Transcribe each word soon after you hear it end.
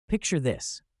Picture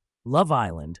this: Love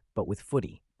Island, but with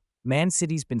footy. Man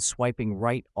City's been swiping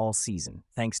right all season,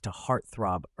 thanks to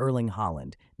heartthrob Erling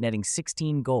Haaland netting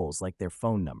 16 goals like their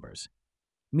phone numbers.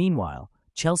 Meanwhile,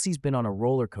 Chelsea's been on a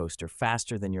roller coaster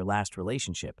faster than your last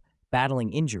relationship,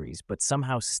 battling injuries but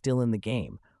somehow still in the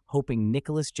game, hoping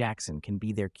Nicholas Jackson can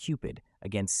be their Cupid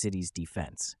against City's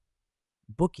defense.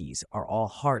 Bookies are all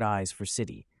hard eyes for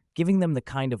City, giving them the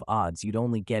kind of odds you'd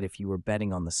only get if you were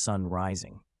betting on the sun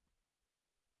rising.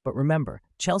 But remember,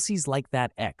 Chelsea's like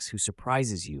that ex who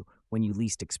surprises you when you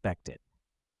least expect it.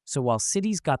 So while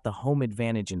City's got the home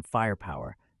advantage and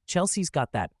firepower, Chelsea's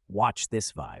got that watch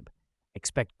this vibe.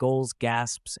 Expect goals,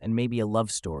 gasps, and maybe a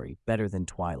love story better than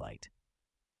Twilight.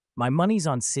 My money's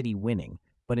on City winning,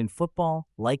 but in football,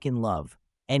 like in love,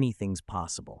 anything's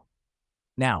possible.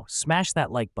 Now, smash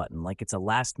that like button like it's a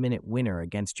last-minute winner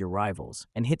against your rivals,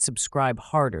 and hit subscribe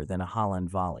harder than a Haaland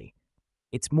volley.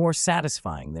 It's more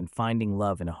satisfying than finding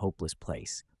love in a hopeless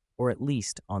place, or at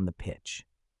least on the pitch.